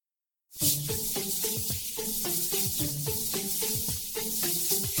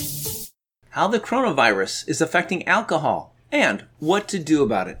how the coronavirus is affecting alcohol, and what to do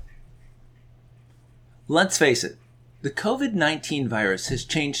about it. Let's face it, the COVID-19 virus has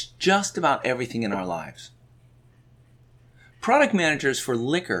changed just about everything in our lives. Product managers for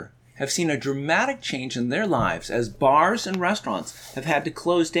liquor have seen a dramatic change in their lives as bars and restaurants have had to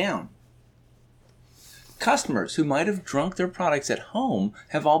close down. Customers who might have drunk their products at home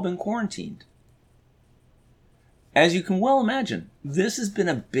have all been quarantined. As you can well imagine, this has been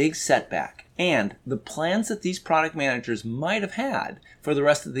a big setback, and the plans that these product managers might have had for the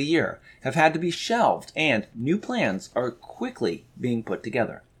rest of the year have had to be shelved, and new plans are quickly being put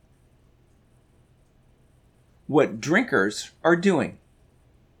together. What drinkers are doing.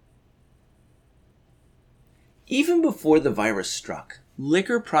 Even before the virus struck,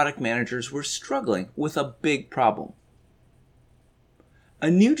 liquor product managers were struggling with a big problem. A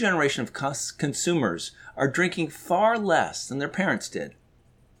new generation of consumers are drinking far less than their parents did.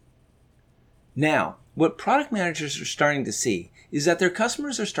 Now, what product managers are starting to see is that their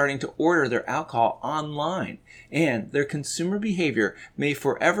customers are starting to order their alcohol online, and their consumer behavior may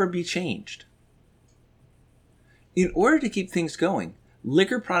forever be changed. In order to keep things going,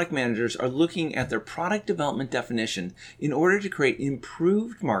 liquor product managers are looking at their product development definition in order to create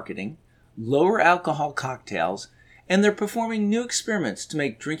improved marketing, lower alcohol cocktails, and they're performing new experiments to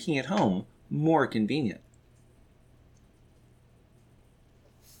make drinking at home more convenient.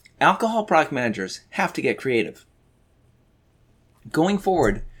 Alcohol product managers have to get creative. Going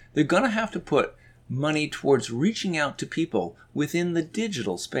forward, they're going to have to put money towards reaching out to people within the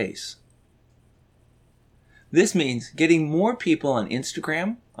digital space. This means getting more people on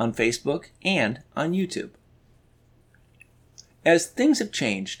Instagram, on Facebook, and on YouTube. As things have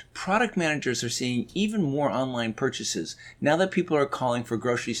changed, product managers are seeing even more online purchases now that people are calling for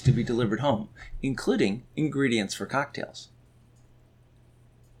groceries to be delivered home, including ingredients for cocktails.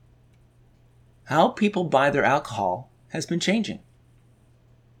 How people buy their alcohol has been changing.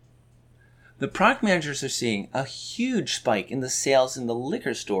 The product managers are seeing a huge spike in the sales in the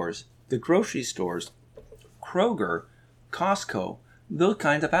liquor stores, the grocery stores, Kroger, Costco, those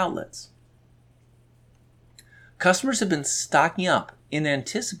kinds of outlets. Customers have been stocking up in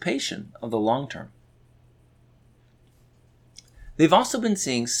anticipation of the long term. They've also been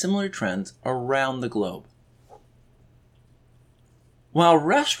seeing similar trends around the globe. While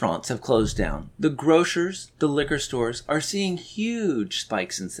restaurants have closed down, the grocers, the liquor stores are seeing huge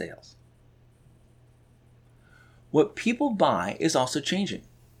spikes in sales. What people buy is also changing.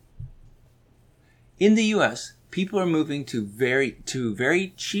 In the US, people are moving to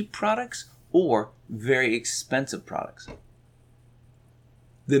very cheap products or very expensive products.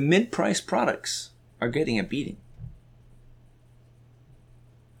 The mid-price products are getting a beating.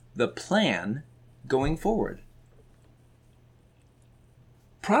 The plan going forward.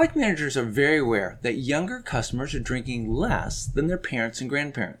 Product managers are very aware that younger customers are drinking less than their parents and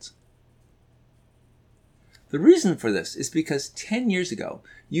grandparents. The reason for this is because 10 years ago,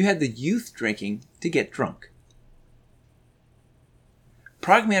 you had the youth drinking to get drunk.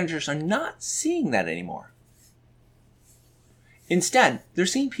 Product managers are not seeing that anymore. Instead, they're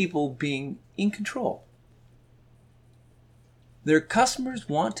seeing people being in control. Their customers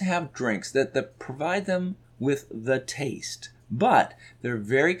want to have drinks that provide them with the taste, but they're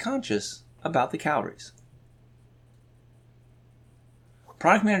very conscious about the calories.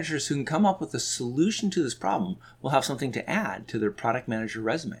 Product managers who can come up with a solution to this problem will have something to add to their product manager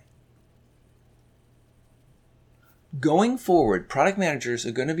resume. Going forward, product managers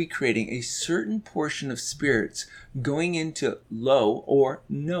are going to be creating a certain portion of spirits going into low or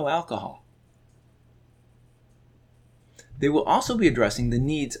no alcohol. They will also be addressing the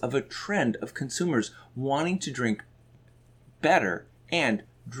needs of a trend of consumers wanting to drink better and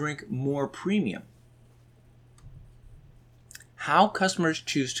drink more premium. How customers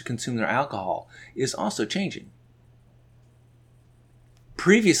choose to consume their alcohol is also changing.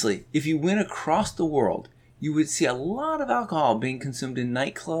 Previously, if you went across the world, you would see a lot of alcohol being consumed in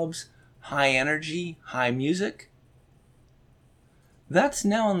nightclubs, high energy, high music. That's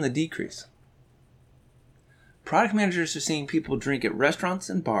now on the decrease. Product managers are seeing people drink at restaurants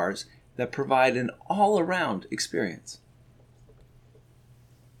and bars that provide an all-around experience.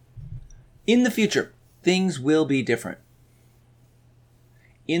 In the future, things will be different.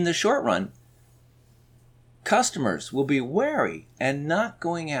 In the short run, customers will be wary and not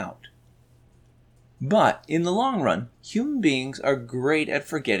going out. But in the long run, human beings are great at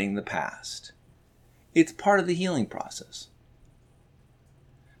forgetting the past. It's part of the healing process.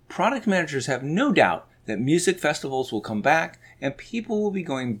 Product managers have no doubt that music festivals will come back and people will be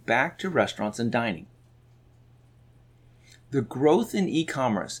going back to restaurants and dining. The growth in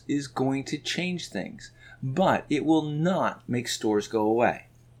e-commerce is going to change things, but it will not make stores go away.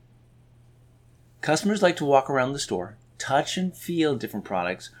 Customers like to walk around the store, touch and feel different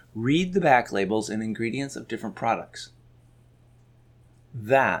products, read the back labels and ingredients of different products.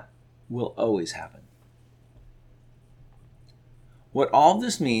 That will always happen. What all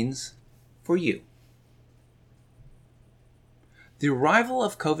this means for you. The arrival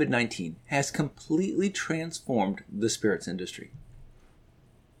of COVID-19 has completely transformed the spirits industry.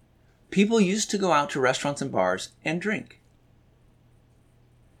 People used to go out to restaurants and bars and drink.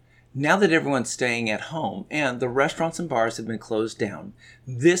 Now that everyone's staying at home and the restaurants and bars have been closed down,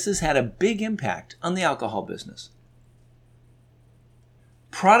 this has had a big impact on the alcohol business.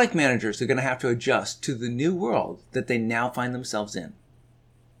 Product managers are going to have to adjust to the new world that they now find themselves in.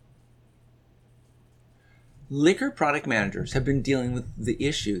 Liquor product managers have been dealing with the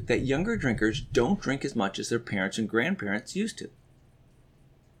issue that younger drinkers don't drink as much as their parents and grandparents used to.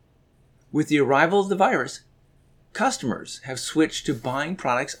 With the arrival of the virus, customers have switched to buying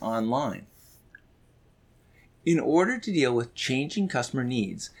products online. In order to deal with changing customer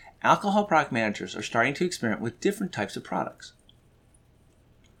needs, alcohol product managers are starting to experiment with different types of products.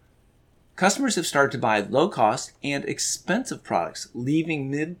 Customers have started to buy low-cost and expensive products, leaving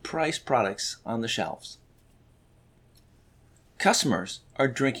mid-price products on the shelves. Customers are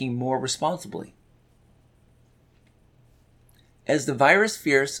drinking more responsibly. As the virus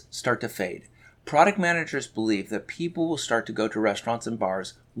fears start to fade, product managers believe that people will start to go to restaurants and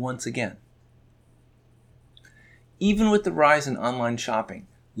bars once again. Even with the rise in online shopping,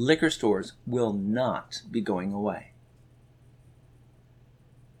 liquor stores will not be going away.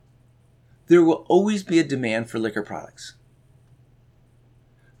 There will always be a demand for liquor products.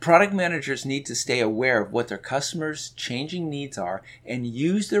 Product managers need to stay aware of what their customers' changing needs are and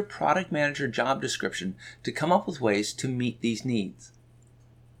use their product manager job description to come up with ways to meet these needs.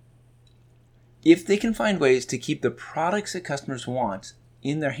 If they can find ways to keep the products that customers want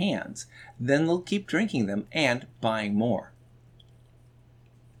in their hands, then they'll keep drinking them and buying more.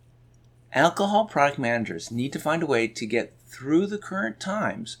 Alcohol product managers need to find a way to get through the current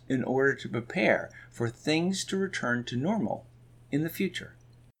times in order to prepare for things to return to normal in the future.